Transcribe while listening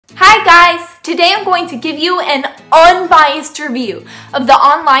Hi guys! Today I'm going to give you an unbiased review of the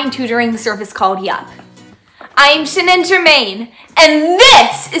online tutoring service called Yup. I am Shannon Germain, and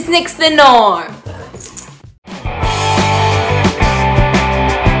this is Nick's the Norm!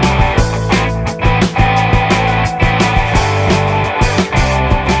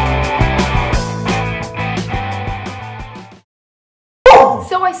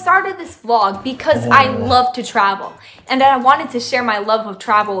 So I started this vlog because I love to travel, and I wanted to share my love of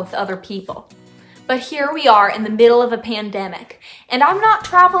travel with other people. But here we are in the middle of a pandemic, and I'm not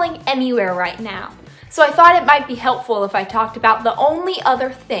traveling anywhere right now. So I thought it might be helpful if I talked about the only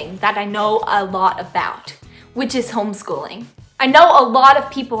other thing that I know a lot about, which is homeschooling. I know a lot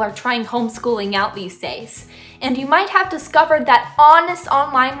of people are trying homeschooling out these days, and you might have discovered that honest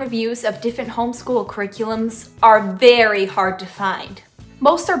online reviews of different homeschool curriculums are very hard to find.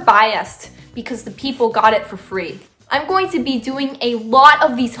 Most are biased because the people got it for free. I'm going to be doing a lot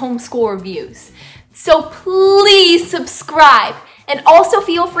of these homeschool reviews, so please subscribe and also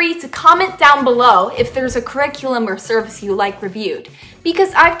feel free to comment down below if there's a curriculum or service you like reviewed,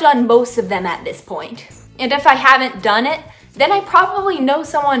 because I've done most of them at this point. And if I haven't done it, then I probably know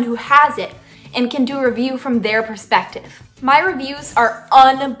someone who has it and can do a review from their perspective. My reviews are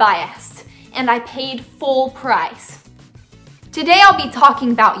unbiased and I paid full price. Today I'll be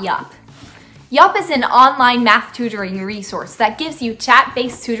talking about Yup. Yup is an online math tutoring resource that gives you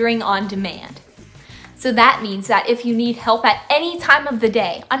chat-based tutoring on demand. So that means that if you need help at any time of the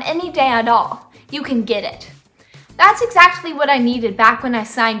day, on any day at all, you can get it. That's exactly what I needed back when I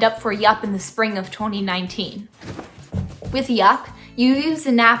signed up for Yup in the spring of 2019. With Yup, you use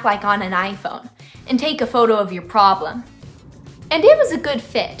an app like on an iPhone and take a photo of your problem. And it was a good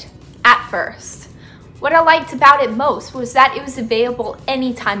fit, at first. What I liked about it most was that it was available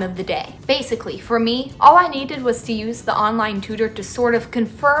any time of the day. Basically, for me, all I needed was to use the online tutor to sort of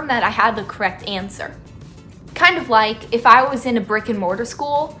confirm that I had the correct answer. Kind of like if I was in a brick and mortar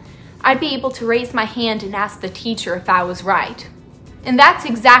school, I'd be able to raise my hand and ask the teacher if I was right. And that's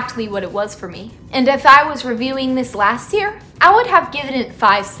exactly what it was for me. And if I was reviewing this last year, I would have given it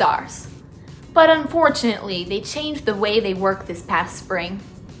 5 stars. But unfortunately, they changed the way they work this past spring.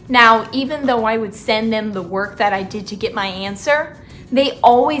 Now, even though I would send them the work that I did to get my answer, they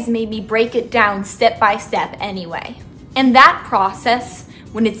always made me break it down step by step anyway. And that process,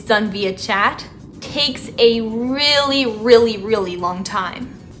 when it's done via chat, takes a really long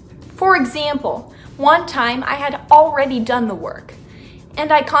time. For example, one time I had already done the work,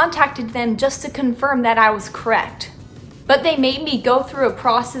 and I contacted them just to confirm that I was correct. But they made me go through a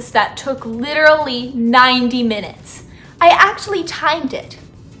process that took literally 90 minutes. I actually timed it.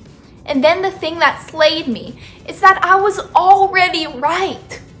 And then the thing that slayed me is that I was already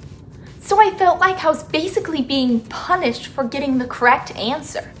right. So I felt like I was basically being punished for getting the correct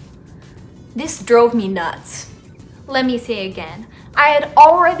answer. This drove me nuts. Let me say again, I had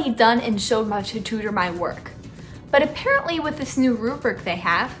already done and showed my tutor my work. But apparently with this new rubric they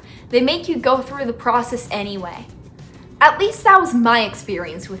have, they make you go through the process anyway. At least that was my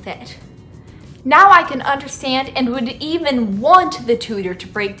experience with it. Now I can understand and would even want the tutor to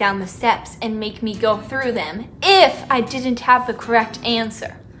break down the steps and make me go through them if I didn't have the correct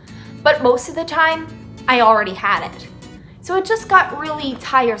answer. But most of the time, I already had it. So it just got really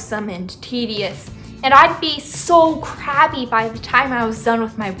tiresome and tedious, and I'd be so crabby by the time I was done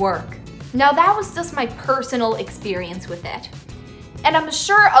with my work. Now that was just my personal experience with it. And I'm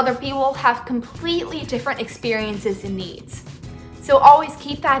sure other people have completely different experiences and needs. So always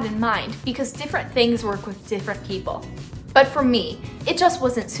keep that in mind because different things work with different people. But for me, it just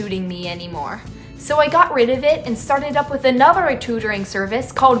wasn't suiting me anymore. So I got rid of it and started up with another tutoring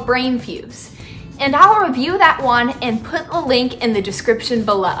service called Brainfuse. And I'll review that one and put the link in the description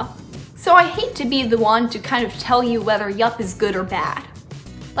below. So I hate to be the one to kind of tell you whether Yup is good or bad.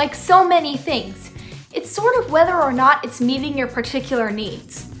 Like so many things, it's sort of whether or not it's meeting your particular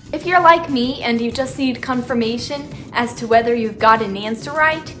needs. If you're like me and you just need confirmation as to whether you've got an answer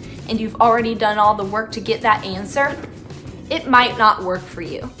right and you've already done all the work to get that answer, it might not work for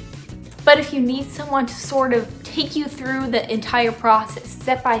you. But if you need someone to sort of take you through the entire process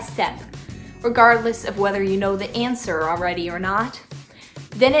step by step, regardless of whether you know the answer already or not,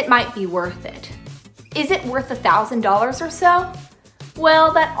 then it might be worth it. Is it worth $1,000 or so?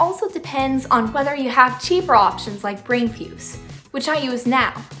 Well, that also depends on whether you have cheaper options like Brainfuse, which I use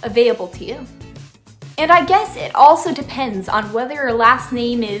now, available to you. And I guess it also depends on whether your last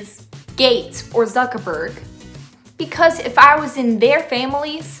name is Gates or Zuckerberg. Because if I was in their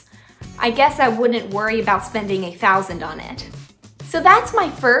families, I guess I wouldn't worry about spending $1,000 on it. So that's my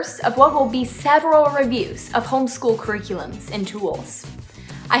first of what will be several reviews of homeschool curriculums and tools.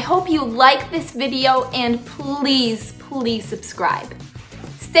 I hope you like this video and please subscribe.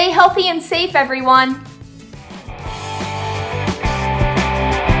 Stay healthy and safe, everyone.